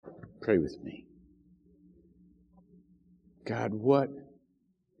pray with me? God, what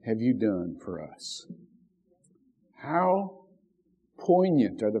have you done for us? How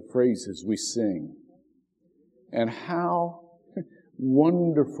poignant are the phrases we sing, and how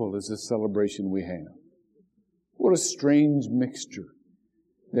wonderful is the celebration we have. What a strange mixture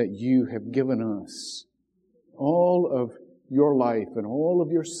that you have given us, all of your life and all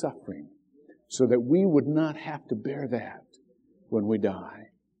of your suffering, so that we would not have to bear that when we die.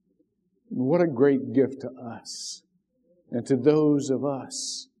 What a great gift to us and to those of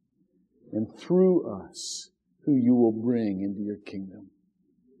us and through us who you will bring into your kingdom.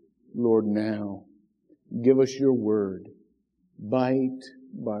 Lord, now give us your word, bite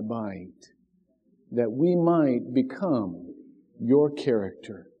by bite, that we might become your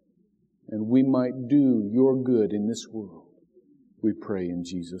character and we might do your good in this world. We pray in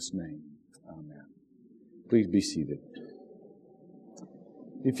Jesus' name. Amen. Please be seated.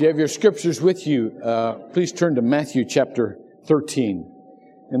 If you have your scriptures with you, please turn to Matthew chapter 13.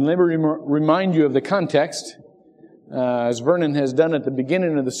 And let me remind you of the context, as Vernon has done at the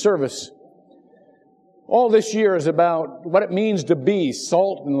beginning of the service. All this year is about what it means to be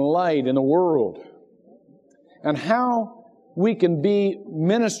salt and light in the world, and how we can be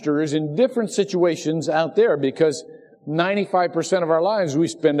ministers in different situations out there, because 95% of our lives we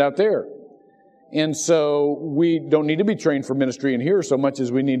spend out there. And so we don't need to be trained for ministry in here so much as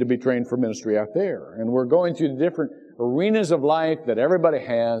we need to be trained for ministry out there. And we're going through the different arenas of life that everybody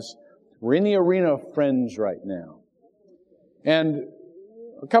has. We're in the arena of friends right now. And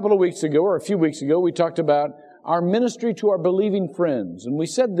a couple of weeks ago, or a few weeks ago, we talked about our ministry to our believing friends. And we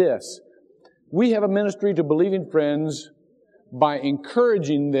said this: we have a ministry to believing friends by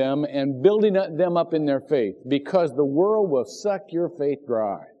encouraging them and building them up in their faith, because the world will suck your faith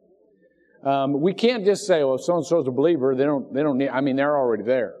dry. We can't just say, "Oh, so-and-so's a believer. They don't need," they're already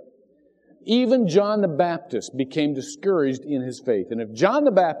there. Even John the Baptist became discouraged in his faith. And if John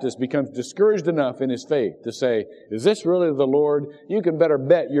the Baptist becomes discouraged enough in his faith to say, "Is this really the Lord?" you can better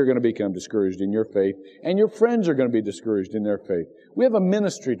bet you're going to become discouraged in your faith, and your friends are going to be discouraged in their faith. We have a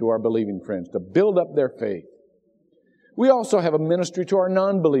ministry to our believing friends to build up their faith. We also have a ministry to our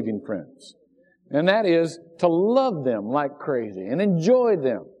non-believing friends, and that is to love them like crazy and enjoy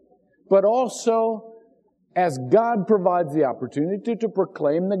them, but also, as God provides the opportunity, to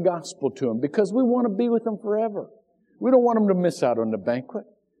proclaim the gospel to them, because we want to be with them forever. We don't want them to miss out on the banquet.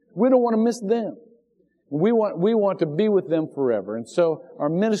 We don't want to miss them. We want to be with them forever. And so our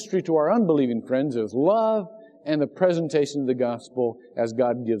ministry to our unbelieving friends is love and the presentation of the gospel as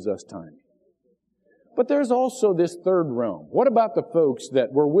God gives us time. But there's also this third realm. What about the folks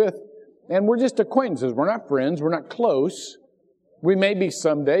that we're with and we're just acquaintances? We're not friends. We're not close. We may be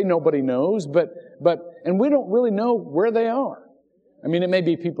someday. Nobody knows. And we don't really know where they are. It may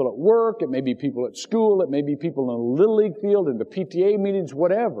be people at work. It may be people at school. It may be people in the Little League field, in the PTA meetings,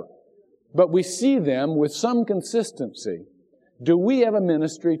 whatever. But we see them with some consistency. Do we have a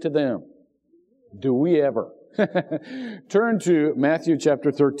ministry to them? Do we ever? Turn to Matthew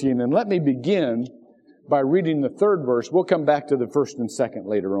chapter 13, and let me begin by reading the third verse. We'll come back to the first and second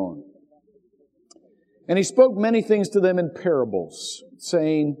later on. And he spoke many things to them in parables,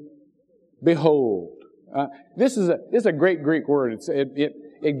 saying, "Behold." This is a great Greek word.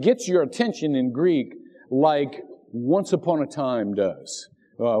 It gets your attention in Greek like "once upon a time" does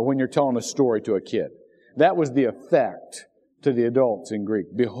when you're telling a story to a kid. That was the effect to the adults in Greek.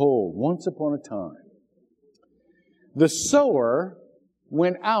 Behold, once upon a time. The sower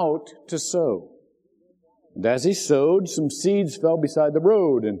went out to sow. And as he sowed, some seeds fell beside the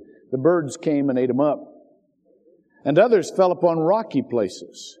road, and the birds came and ate them up. And others fell upon rocky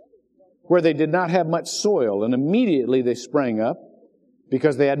places, where they did not have much soil, and immediately they sprang up,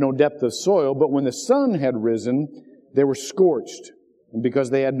 because they had no depth of soil. But when the sun had risen, they were scorched, and because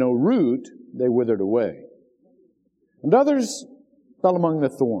they had no root, they withered away. And others fell among the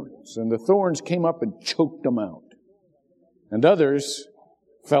thorns, and the thorns came up and choked them out. And others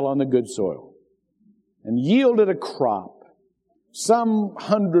fell on the good soil, and yielded a crop, some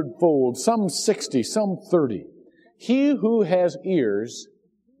 100-fold, some 60, some 30. He who has ears,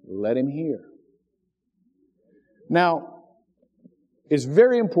 let him hear. Now, it's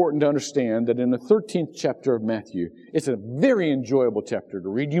very important to understand that in the 13th chapter of Matthew, it's a very enjoyable chapter to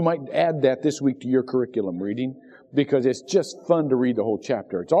read. You might add that this week to your curriculum reading, because it's just fun to read the whole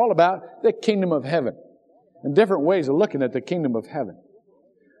chapter. It's all about the kingdom of heaven and different ways of looking at the kingdom of heaven.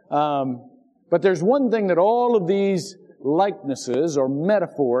 But there's one thing that all of these likenesses or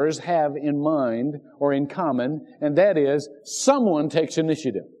metaphors have in mind or in common, and that is someone takes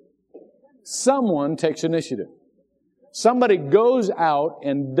initiative. Someone takes initiative. Somebody goes out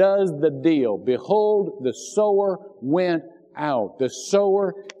and does the deal. Behold, the sower went out. The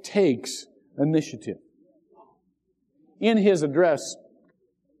sower takes initiative. In his address,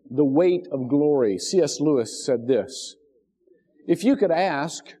 The Weight of Glory, C.S. Lewis said this: if you could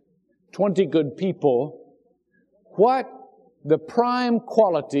ask 20 good people what the prime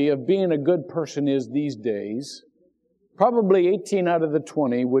quality of being a good person is these days, probably 18 out of the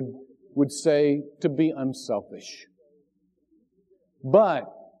 20 would say to be unselfish. But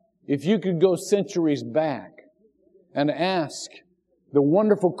if you could go centuries back and ask the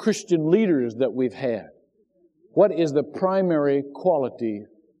wonderful Christian leaders that we've had, what is the primary quality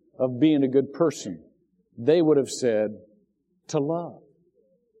of being a good person? They would have said, to love.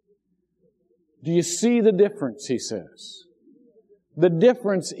 Do you see the difference, he says? The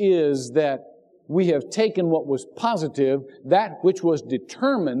difference is that we have taken what was positive, that which was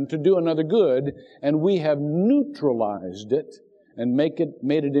determined to do another good, and we have neutralized it and made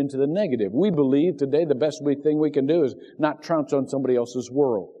it into the negative. We believe today the best thing we can do is not trounce on somebody else's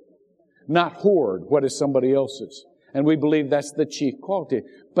world, not hoard what is somebody else's. And we believe that's the chief quality.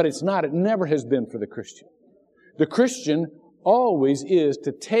 But it's not. It never has been for the Christian. The Christian always is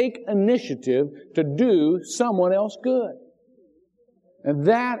to take initiative to do someone else good. And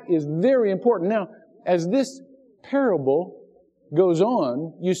that is very important. Now, as this parable goes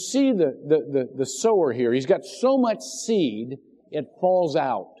on, you see the sower here. He's got so much seed, it falls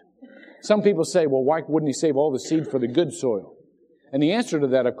out. Some people say, well, why wouldn't he save all the seed for the good soil? And the answer to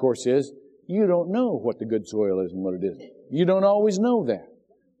that, of course, is you don't know what the good soil is and what it isn't. You don't always know that.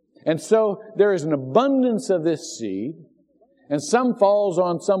 And so there is an abundance of this seed, and some falls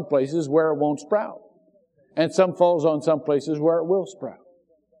on some places where it won't sprout, and some falls on some places where it will sprout.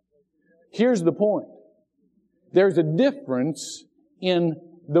 Here's the point. There's a difference in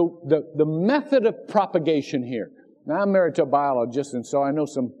the method of propagation here. Now, I'm married to a biologist, and so I know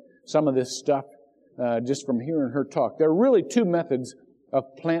some of this stuff just from hearing her talk. There are really two methods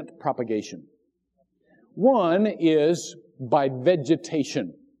of plant propagation. One is by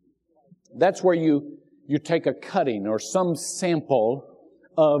vegetation. That's where you take a cutting or some sample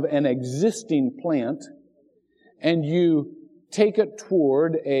of an existing plant and you take it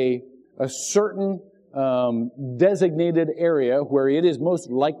toward a certain designated area where it is most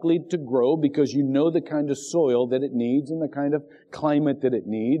likely to grow because you know the kind of soil that it needs and the kind of climate that it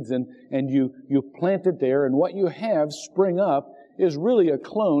needs, and you plant it there, and what you have spring up is really a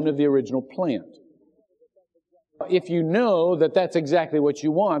clone of the original plant. If you know that that's exactly what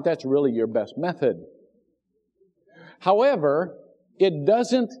you want, that's really your best method. However, it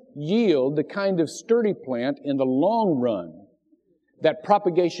doesn't yield the kind of sturdy plant in the long run that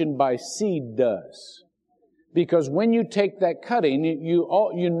propagation by seed does. Because when you take that cutting,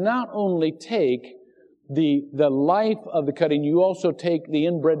 you not only take the life of the cutting, you also take the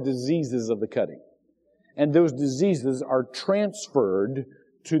inbred diseases of the cutting. And those diseases are transferred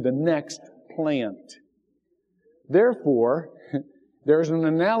to the next plant. Therefore, there's an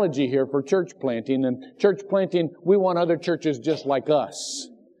analogy here for church planting. And church planting, we want other churches just like us.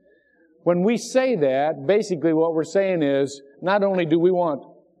 When we say that, basically what we're saying is, not only do we want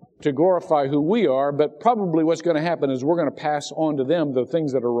to glorify who we are, but probably what's going to happen is we're going to pass on to them the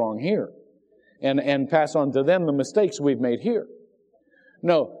things that are wrong here. And pass on to them the mistakes we've made here.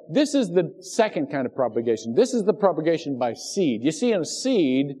 No, this is the second kind of propagation. This is the propagation by seed. You see, in a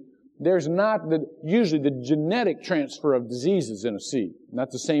seed, there's not usually the genetic transfer of diseases in a seed. Not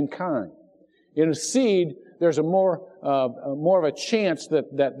the same kind. In a seed, there's a more of a chance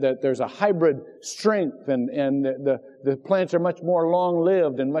that there's a hybrid strength, and the plants are much more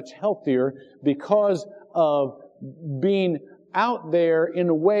long-lived and much healthier because of being out there in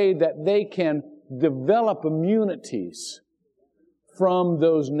a way that they can develop immunities from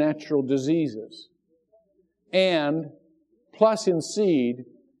those natural diseases. And plus in seed,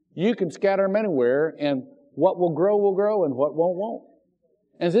 you can scatter them anywhere, and what will grow, and what won't.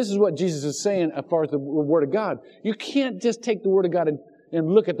 And this is what Jesus is saying as far as the Word of God. You can't just take the Word of God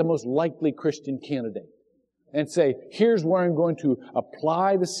and look at the most likely Christian candidate and say, here's where I'm going to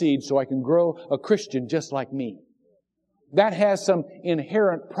apply the seed so I can grow a Christian just like me. That has some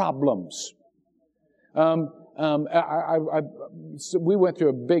inherent problems. We went through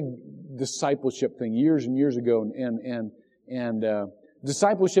a big discipleship thing years and years ago, and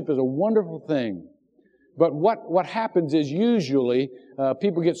discipleship is a wonderful thing. But what happens is usually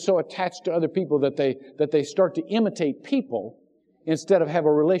people get so attached to other people that they start to imitate people instead of have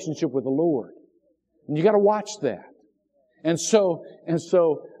a relationship with the Lord. And you got to watch that. And so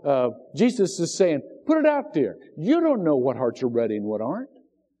Jesus is saying, put it out there. You don't know what hearts are ready and what aren't.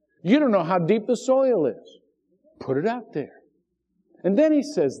 You don't know how deep the soil is. Put it out there. And then he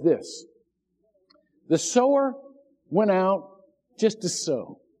says this. The sower went out just to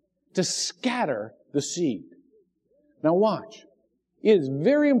sow, to scatter the seed. Now watch. It is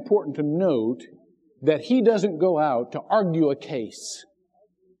very important to note that he doesn't go out to argue a case.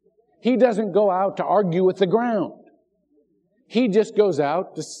 He doesn't go out to argue with the ground. He just goes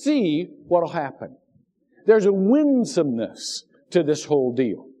out to see what will happen. There's a winsomeness to this whole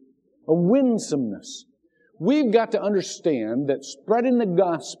deal. A winsomeness. We've got to understand that spreading the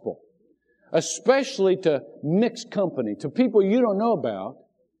gospel, especially to mixed company, to people you don't know about,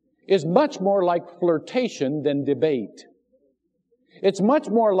 is much more like flirtation than debate. It's much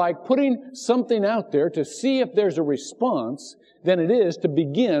more like putting something out there to see if there's a response than it is to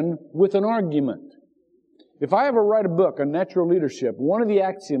begin with an argument. If I ever write a book on natural leadership, one of the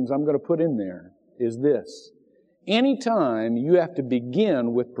axioms I'm going to put in there is this. Anytime you have to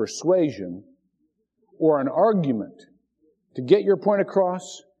begin with persuasion or an argument to get your point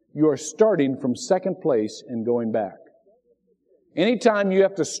across, you are starting from second place and going back. Anytime you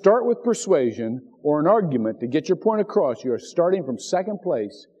have to start with persuasion or an argument to get your point across, you are starting from second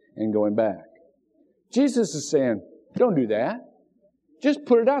place and going back. Jesus is saying, don't do that. Just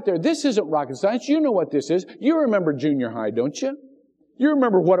put it out there. This isn't rocket science. You know what this is. You remember junior high, don't you? You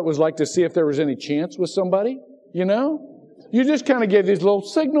remember what it was like to see if there was any chance with somebody, you know? You just kind of gave these little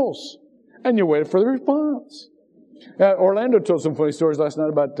signals, and you waited for the response. Orlando told some funny stories last night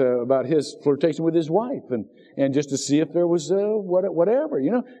about his flirtation with his wife, and just to see if there was whatever.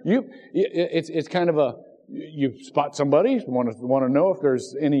 You know, it's kind of you spot somebody, want to know if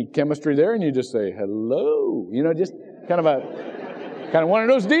there's any chemistry there, and you just say hello. You know, just kind of one of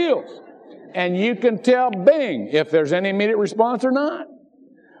those deals, and you can tell, bing, if there's any immediate response or not.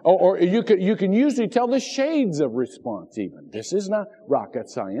 Or you can usually tell the shades of response. Even this is not rocket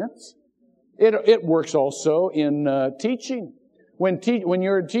science. It works also in teaching. When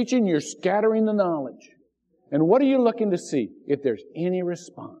you're teaching, you're scattering the knowledge. And what are you looking to see? If there's any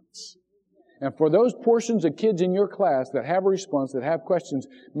response. And for those portions of kids in your class that have a response, that have questions,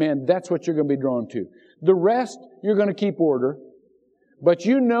 man, that's what you're going to be drawn to. The rest, you're going to keep order. But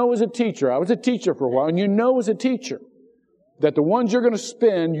you know as a teacher, I was a teacher for a while, and you know as a teacher that the ones you're going to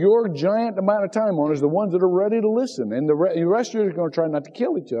spend your giant amount of time on is the ones that are ready to listen. And the rest you're going to try not to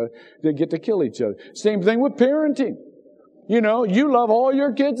kill each other, to get to kill each other. Same thing with parenting. You know, you love all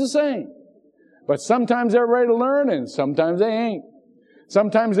your kids the same. But sometimes they're ready to learn and sometimes they ain't.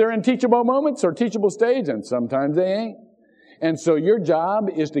 Sometimes they're in teachable moments or teachable stage and sometimes they ain't. And so your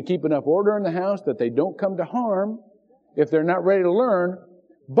job is to keep enough order in the house that they don't come to harm if they're not ready to learn,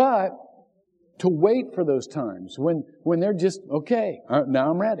 but to wait for those times when they're just, okay,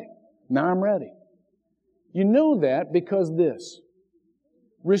 now I'm ready. Now I'm ready. You know that because this.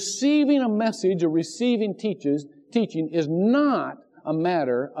 Receiving a message or receiving teaching is not a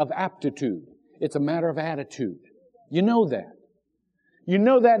matter of aptitude. It's a matter of attitude. You know that. You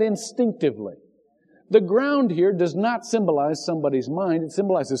know that instinctively. The ground here does not symbolize somebody's mind. It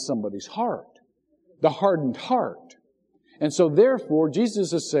symbolizes somebody's heart. The hardened heart. And so therefore,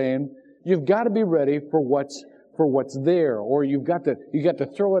 Jesus is saying, you've got to be ready for what's there, or you got to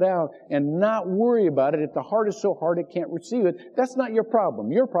throw it out and not worry about it. If the heart is so hard it can't receive it, that's not your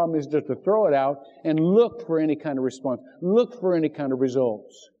problem. Your problem is just to throw it out and look for any kind of response, look for any kind of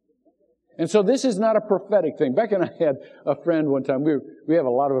results. And so this is not a prophetic thing. Becky and I had a friend one time. We have a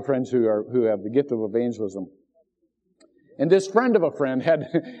lot of friends who have the gift of evangelism, and this friend of a friend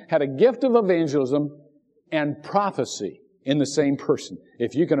had a gift of evangelism and prophecy in the same person,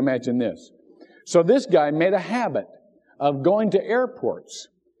 if you can imagine this. So this guy made a habit of going to airports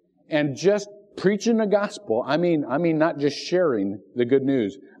and just preaching the gospel. I mean not just sharing the good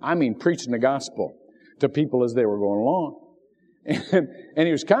news. I mean preaching the gospel to people as they were going along. And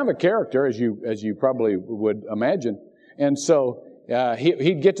he was kind of a character, as you probably would imagine. And so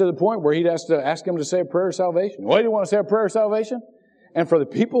he'd get to the point where he'd ask him to say a prayer of salvation. Well, do you want to say a prayer of salvation? And for the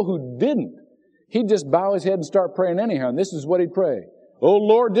people who didn't, he'd just bow his head and start praying anyhow. And this is what he'd pray. Oh,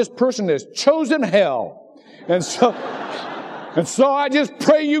 Lord, this person has chosen hell. And so I just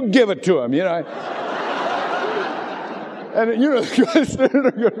pray you give it to him, you know. And, you know,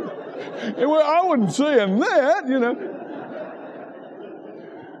 well, I wasn't saying that, you know.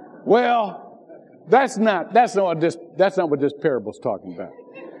 Well, that's not what this parable is talking about.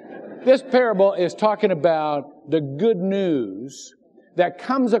 This parable is talking about the good news that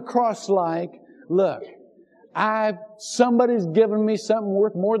comes across like, look, somebody's given me something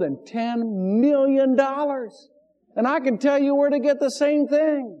worth more than $10 million. And I can tell you where to get the same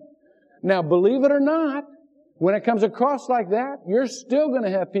thing. Now, believe it or not, when it comes across like that, you're still going to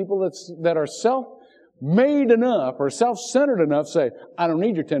have people that are made enough or self-centered enough to say, I don't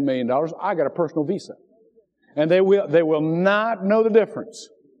need your $10 million. I got a personal visa. And they will not know the difference.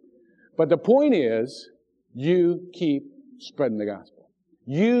 But the point is, you keep spreading the gospel.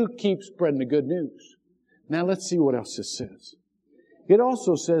 You keep spreading the good news. Now let's see what else this says. It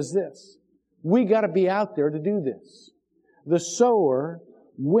also says this. We got to be out there to do this. The sower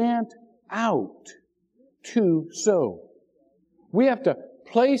went out to sow. We have to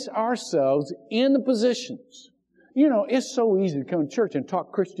place ourselves in the positions. You know, it's so easy to come to church and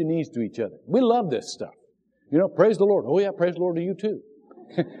talk Christianese to each other. We love this stuff. You know, praise the Lord. Oh yeah, praise the Lord to you too.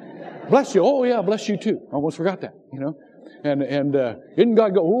 Bless you. Oh yeah, bless you too. Almost forgot that, you know. And didn't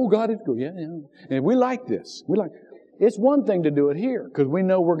God go, oh, God is good. Yeah, yeah. And we like this. It's one thing to do it here, because we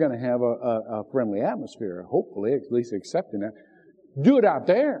know we're going to have a friendly atmosphere, hopefully, at least accepting that. Do it out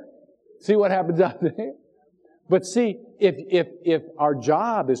there. See what happens out there. But see, if our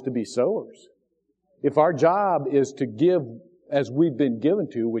job is to be sowers, if our job is to give as we've been given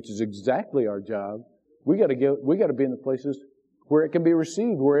to, which is exactly our job, we got to be in the places where it can be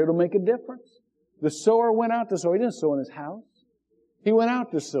received, where it'll make a difference. The sower went out to sow. He didn't sow in his house. He went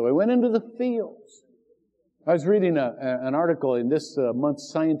out to sow. He went into the fields. I was reading an article in this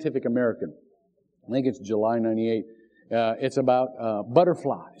month's Scientific American. I think it's July 98. It's about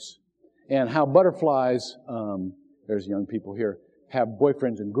butterflies and how butterflies, there's young people here, have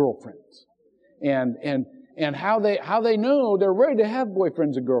boyfriends and girlfriends. And how they know they're ready to have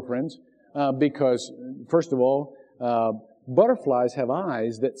boyfriends and girlfriends because, first of all, butterflies have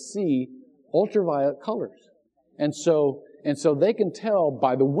eyes that see ultraviolet colors. And so they can tell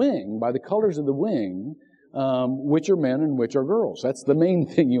by the colors of the wing, which are men and which are girls. That's the main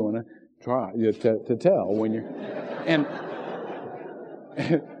thing you want to try to tell when you're, and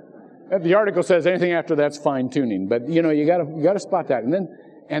the article says anything after that's fine tuning, but you know, you gotta spot that.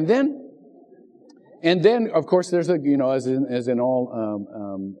 And then of course there's as in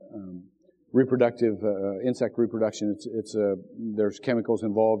all, reproductive, insect reproduction, there's chemicals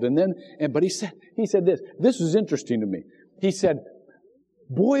involved. But he said this was interesting to me. He said,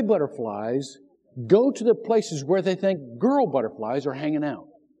 boy butterflies go to the places where they think girl butterflies are hanging out.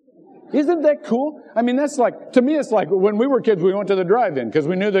 Isn't that cool? I mean, to me, it's like when we were kids, we went to the drive-in because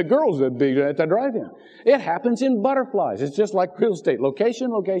we knew the girls would be at the drive-in. It happens in butterflies. It's just like real estate.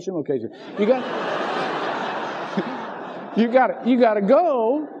 Location, location, location. You got to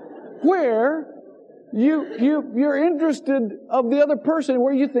go where you're interested of the other person,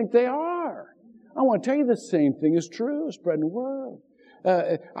 where you think they are. I want to tell you the same thing is true, spreading the word.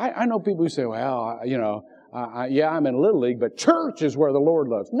 I know people who say, well, I'm in Little League, but church is where the Lord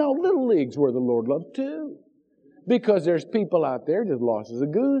loves. No, Little League's where the Lord loves too. Because there's people out there just lost as a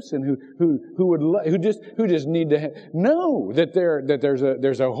goose and who just need to know that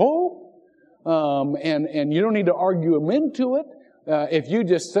there's a hope. And you don't need to argue them into it. If you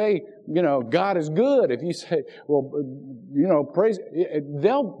just say, God is good. If you say, praise,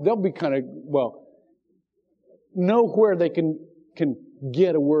 they'll be kind of, know where they can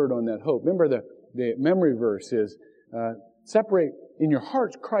get a word on that hope. Remember the memory verse is, separate in your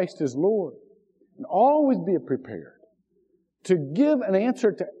hearts Christ is Lord. And always be prepared to give an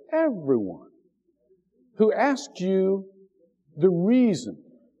answer to everyone who asks you the reason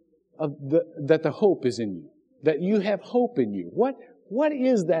that the hope is in you, that you have hope in you. What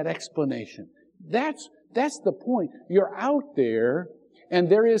is that explanation? That's the point. You're out there, and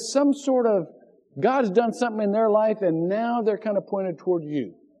there is some sort of, God's done something in their life, and now they're kind of pointed toward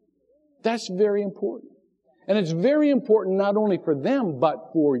you. That's very important. And it's very important not only for them,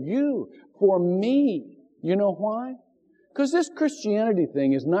 but for you, for me. You know why? Because this Christianity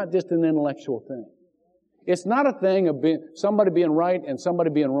thing is not just an intellectual thing. It's not a thing of somebody being right and somebody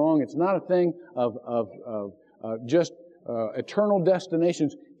being wrong. It's not a thing of just eternal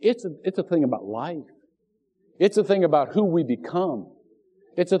destinations. It's a thing about life. It's a thing about who we become.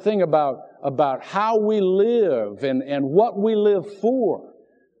 It's a thing about how we live and what we live for.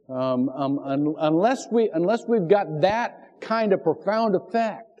 Unless we've got that kind of profound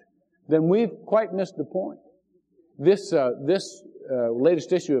effect, then we've quite missed the point. This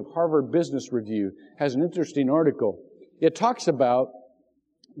latest issue of Harvard Business Review has an interesting article. It talks about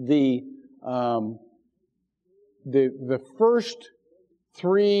the first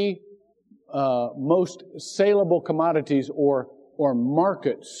three most saleable commodities or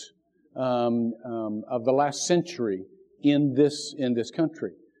markets of the last century in this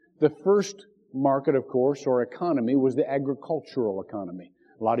country. The first market, of course, or economy, was the agricultural economy.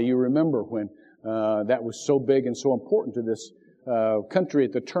 A lot of you remember when that was so big and so important to this country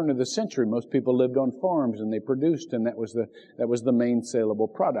at the turn of the century. Most people lived on farms and they produced, and that was the main saleable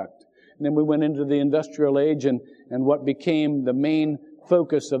product. And then we went into the industrial age, and what became the main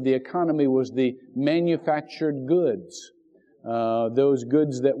focus of the economy was the manufactured goods. Those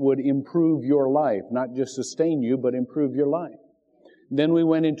goods that would improve your life, not just sustain you, but improve your life. Then we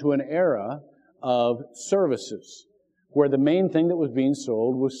went into an era of services, where the main thing that was being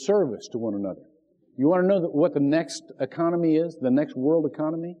sold was service to one another. You want to know what the next economy is, the next world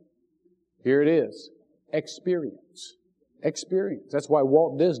economy? Here it is. Experience. Experience. That's why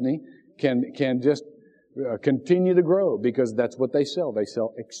Walt Disney can just continue to grow, because that's what they sell. They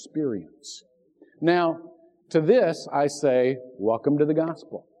sell experience. Now, to this I say, welcome to the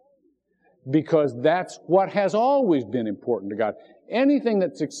gospel. Because that's what has always been important to God. Anything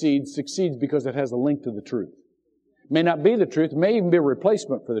that succeeds because it has a link to the truth. It may not be the truth, it may even be a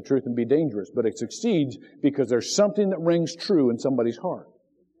replacement for the truth and be dangerous, but it succeeds because there's something that rings true in somebody's heart.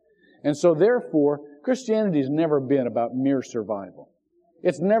 And so therefore, Christianity has never been about mere survival.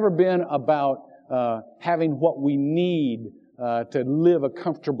 It's never been about having what we need to live a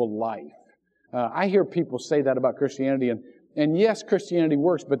comfortable life. I hear people say that about Christianity, and yes, Christianity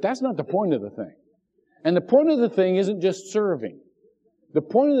works, but that's not the point of the thing. And the point of the thing isn't just serving. The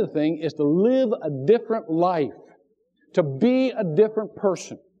point of the thing is to live a different life, to be a different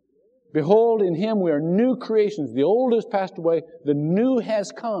person. Behold, in Him we are new creations. The old has passed away, the new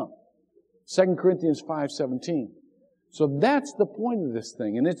has come. 2 Corinthians 5:17. So that's the point of this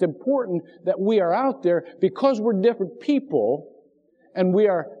thing. And it's important that we are out there because we're different people, and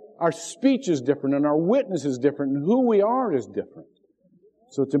our speech is different, and our witness is different, and who we are is different.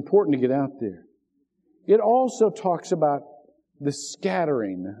 So it's important to get out there. It also talks about the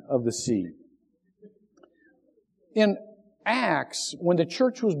scattering of the seed. In Acts, when the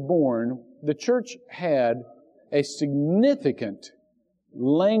church was born, the church had a significant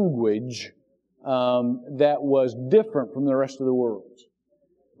language that was different from the rest of the world.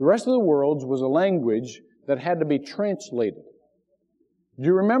 The rest of the world was a language that had to be translated. Do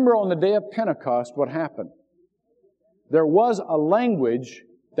you remember on the day of Pentecost what happened? There was a language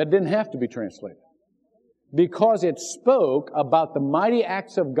that didn't have to be translated, because it spoke about the mighty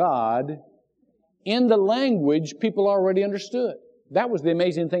acts of God in the language people already understood. That was the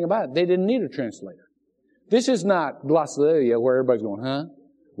amazing thing about it. They didn't need a translator. This is not glossolalia where everybody's going, huh?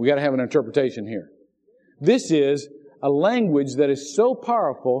 We got to have an interpretation here. This is a language that is so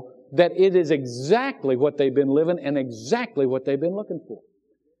powerful that it is exactly what they've been living and exactly what they've been looking for.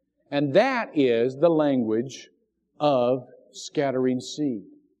 And that is the language of scattering seed.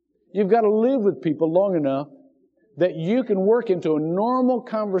 You've got to live with people long enough that you can work into a normal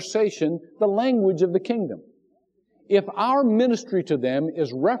conversation the language of the kingdom. If our ministry to them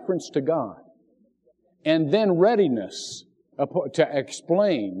is reference to God, and then readiness to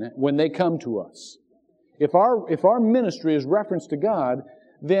explain when they come to us, if our ministry is reference to God,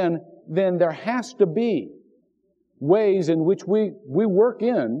 then there has to be ways in which we work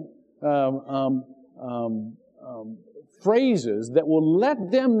in phrases that will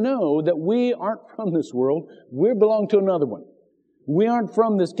let them know that we aren't from this world. We belong to another one. We aren't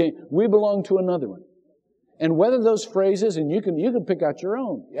from this kingdom. We belong to another one. And whether those phrases, and you can pick out your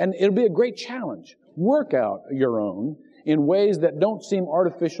own, and it'll be a great challenge. Work out your own in ways that don't seem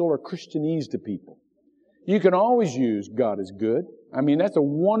artificial or Christianese to people. You can always use God is good. I mean, that's a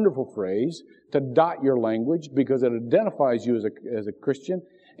wonderful phrase to dot your language, because it identifies you as a Christian,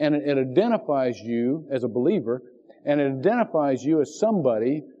 and it identifies you as a believer, and it identifies you as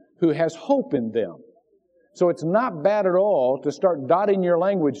somebody who has hope in them. So it's not bad at all to start dotting your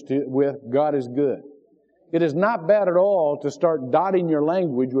language with God is good. It is not bad at all to start dotting your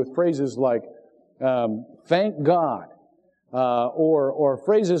language with phrases like thank God, or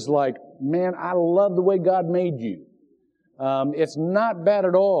phrases like, man, I love the way God made you. It's not bad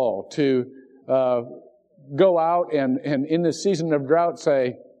at all to go out and in this season of drought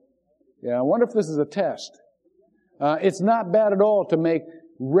say, yeah, I wonder if this is a test. It's not bad at all to make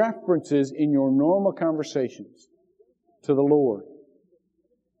references in your normal conversations to the Lord.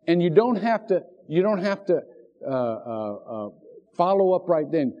 And you don't have to follow up right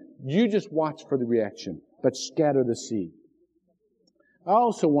then. You just watch for the reaction, but scatter the seed. I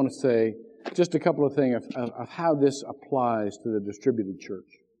also want to say just a couple of things of how this applies to the distributed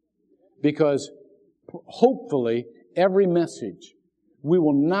church. Because hopefully every message, we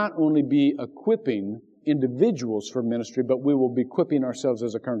will not only be equipping individuals for ministry, but we will be equipping ourselves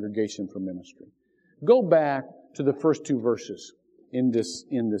as a congregation for ministry. Go back to the first two verses in this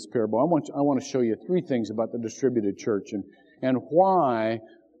parable. I want to show you three things about the distributed church and why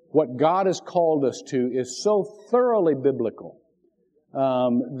what God has called us to is so thoroughly biblical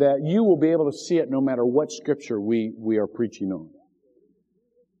that you will be able to see it no matter what scripture we are preaching on.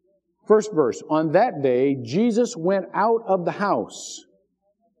 First verse, on that day, Jesus went out of the house.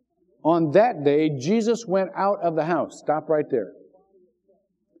 On that day, Jesus went out of the house. Stop right there.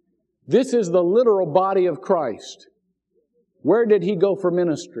 This is the literal body of Christ. Where did He go for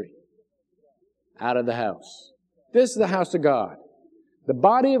ministry? Out of the house. This is the house of God. The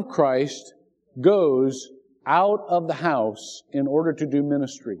body of Christ goes out of the house in order to do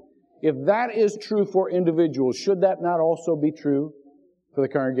ministry. If that is true for individuals, should that not also be true for the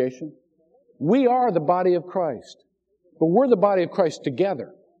congregation? We are the body of Christ, but we're the body of Christ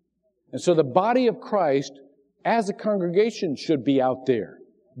together. And so the body of Christ, as a congregation, should be out there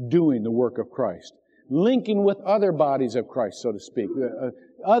doing the work of Christ, linking with other bodies of Christ, so to speak,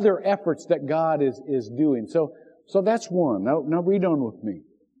 other efforts that God is doing. So that's one. Now read on with me.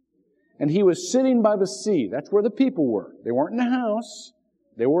 And He was sitting by the sea. That's where the people were. They weren't in the house.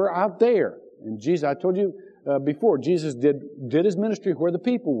 They were out there. And Jesus, I told you before, Jesus did His ministry where the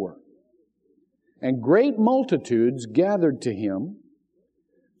people were. And great multitudes gathered to Him,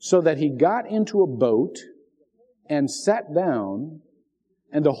 so that He got into a boat and sat down,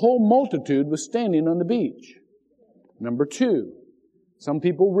 and the whole multitude was standing on the beach. Number two, some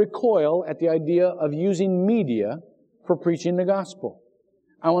people recoil at the idea of using media for preaching the gospel.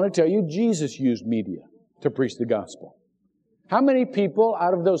 I want to tell you, Jesus used media to preach the gospel. How many people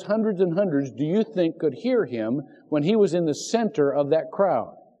out of those hundreds and hundreds do you think could hear Him when He was in the center of that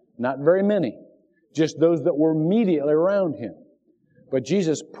crowd? Not very many. Just those that were immediately around Him. But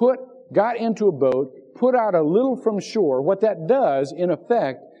Jesus got into a boat, put out a little from shore. What that does, in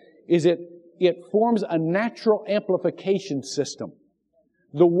effect, is it forms a natural amplification system.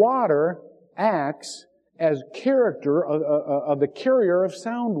 The water acts as character of the carrier of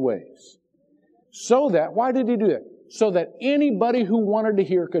sound waves. So that, why did He do it? So that anybody who wanted to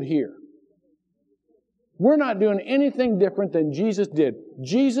hear could hear. We're not doing anything different than Jesus did.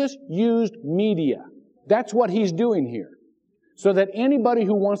 Jesus used media. That's what He's doing here. So that anybody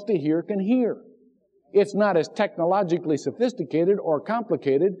who wants to hear can hear. It's not as technologically sophisticated or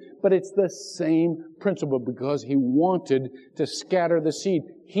complicated, but it's the same principle because He wanted to scatter the seed.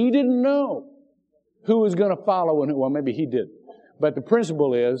 He didn't know who was going to follow and who, well, maybe He did. But the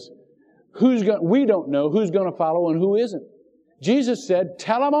principle is, we don't know who's going to follow and who isn't. Jesus said,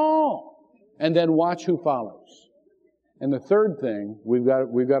 tell them all, and then watch who follows. And the third thing we've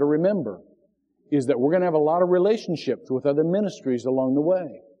got to remember is that we're going to have a lot of relationships with other ministries along the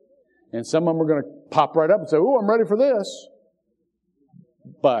way. And some of them are going to pop right up and say, oh, I'm ready for this.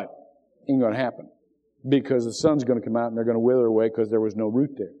 But it ain't going to happen. Because the sun's going to come out and they're going to wither away because there was no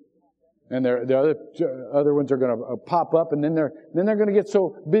root there. And the other ones are going to pop up, and then they're going to get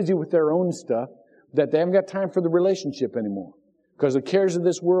so busy with their own stuff that they haven't got time for the relationship anymore. Because the cares of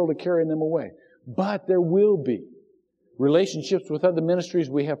this world are carrying them away. But there will be relationships with other ministries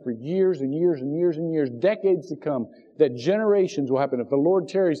we have for years and years and years and years, decades to come, that generations will happen. If the Lord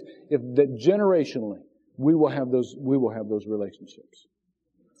tarries, that generationally we will have those relationships.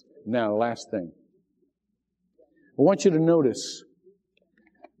 Now, last thing. I want you to notice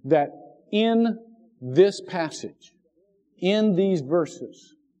that in this passage, in these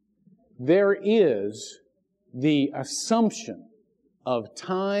verses, there is the assumption of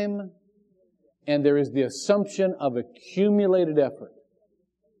time and there is the assumption of accumulated effort.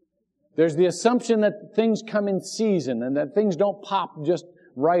 There's the assumption that things come in season and that things don't pop just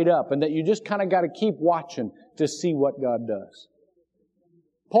right up and that you just kind of got to keep watching to see what God does.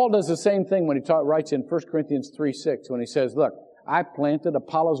 Paul does the same thing when he writes in 1 Corinthians 3:6 when he says, look, I planted,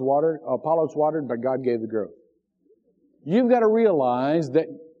 Apollos watered, but God gave the growth. You've got to realize that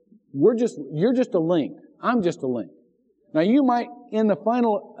you're just a link. I'm just a link. Now you might, in the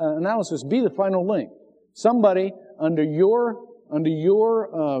final analysis, be the final link. Somebody under your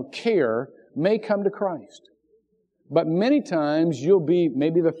care may come to Christ. But many times you'll be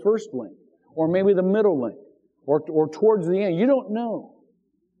maybe the first link, or maybe the middle link, or towards the end. You don't know.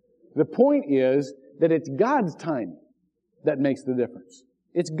 The point is that it's God's timing that makes the difference.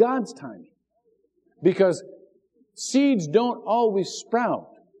 It's God's timing. Because seeds don't always sprout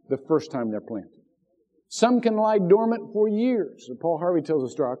the first time they're planted. Some can lie dormant for years. Paul Harvey tells a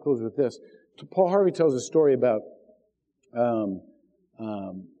story. I'll close with this. Paul Harvey tells a story about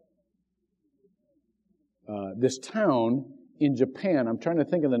this town in Japan. I'm trying to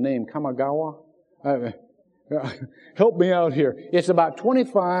think of the name. Kamagawa? Help me out here. It's about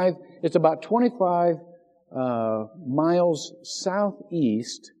 25 miles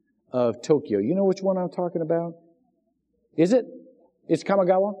southeast of Tokyo. You know which one I'm talking about? Is it? It's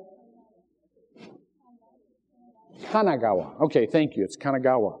Kamagawa? Kanagawa. Okay, thank you. It's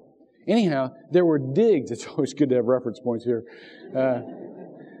Kanagawa. Anyhow, there were digs. It's always good to have reference points here.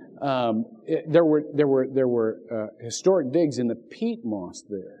 There were historic digs in the peat moss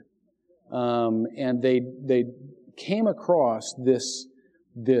there, and they came across this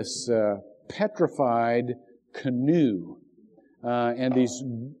petrified canoe and these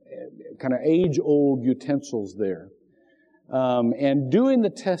kind of age-old utensils there. And doing the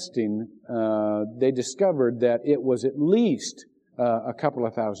testing, they discovered that it was at least a couple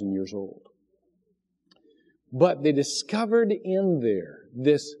of thousand years old. But they discovered in there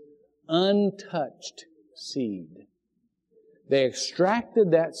this untouched seed. They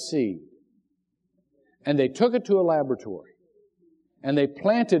extracted that seed, and they took it to a laboratory, and they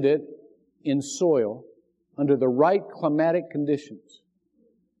planted it in soil under the right climatic conditions.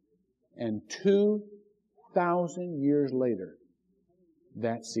 And 2,000 years later,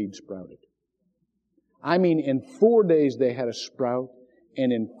 that seed sprouted. I mean, in 4 days they had a sprout,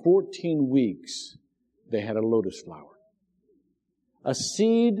 and in 14 weeks they had a lotus flower. A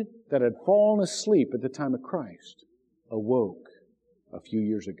seed that had fallen asleep at the time of Christ awoke a few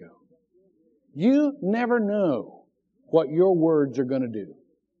years ago. You never know what your words are going to do.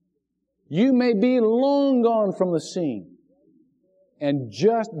 You may be long gone from the scene, and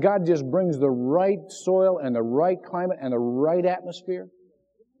God just brings the right soil and the right climate and the right atmosphere,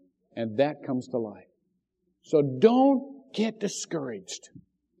 and that comes to life. So don't get discouraged,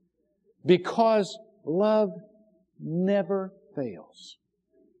 because love never fails.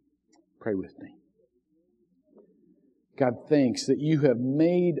 Pray with me. God, thanks that you have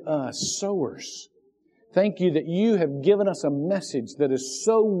made us sowers. Thank you that you have given us a message that is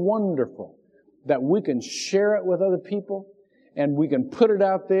so wonderful that we can share it with other people, and we can put it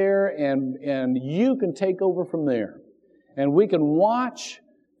out there, and you can take over from there. And we can watch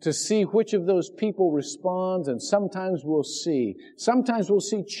to see which of those people responds, and sometimes we'll see. Sometimes we'll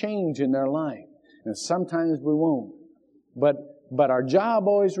see change in their life, and sometimes we won't. But our job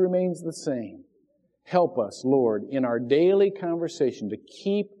always remains the same. Help us, Lord, in our daily conversation to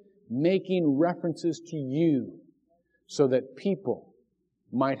keep making references to you so that people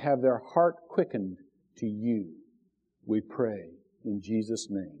might have their heart quickened to you. We pray in Jesus'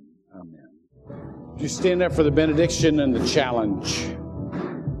 name. Amen. Would you stand up for the benediction and the challenge?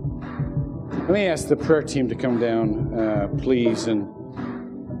 Let me ask the prayer team to come down, please, and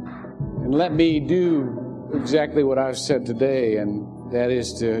let me do exactly what I've said today, and that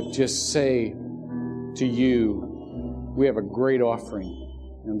is to just say to you, we have a great offering,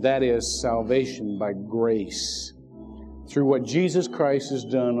 and that is salvation by grace through what Jesus Christ has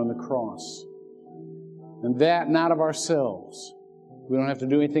done on the cross. And that not of ourselves. We don't have to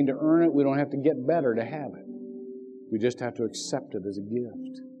do anything to earn it. We don't have to get better to have it. We just have to accept it as a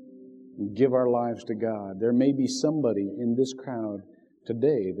gift and give our lives to God. There may be somebody in this crowd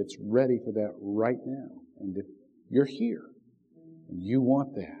today that's ready for that right now. And if you're here and you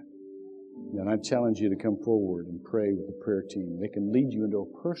want that, then I challenge you to come forward and pray with the prayer team. They can lead you into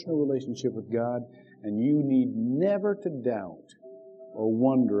a personal relationship with God, and you need never to doubt or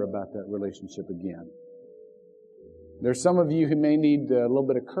wonder about that relationship again. There's some of you who may need a little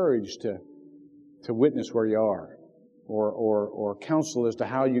bit of courage to witness where you are, or counsel as to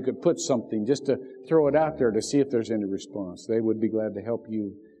how you could put something, just to throw it out there to see if there's any response. They would be glad to help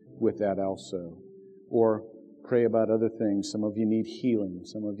you with that also. Or pray about other things. Some of you need healing.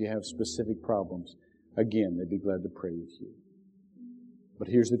 Some of you have specific problems. Again, they'd be glad to pray with you. But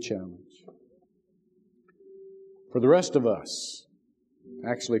here's the challenge. For the rest of us,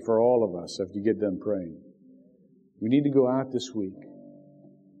 actually for all of us, after you get done praying, we need to go out this week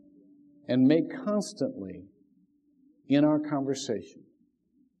and make constantly in our conversation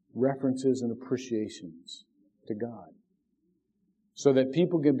references and appreciations to God, so that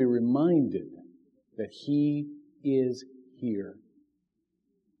people can be reminded that He is here.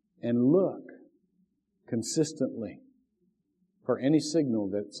 And look consistently for any signal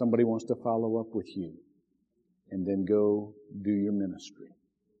that somebody wants to follow up with you, and then go do your ministry.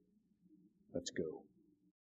 Let's go.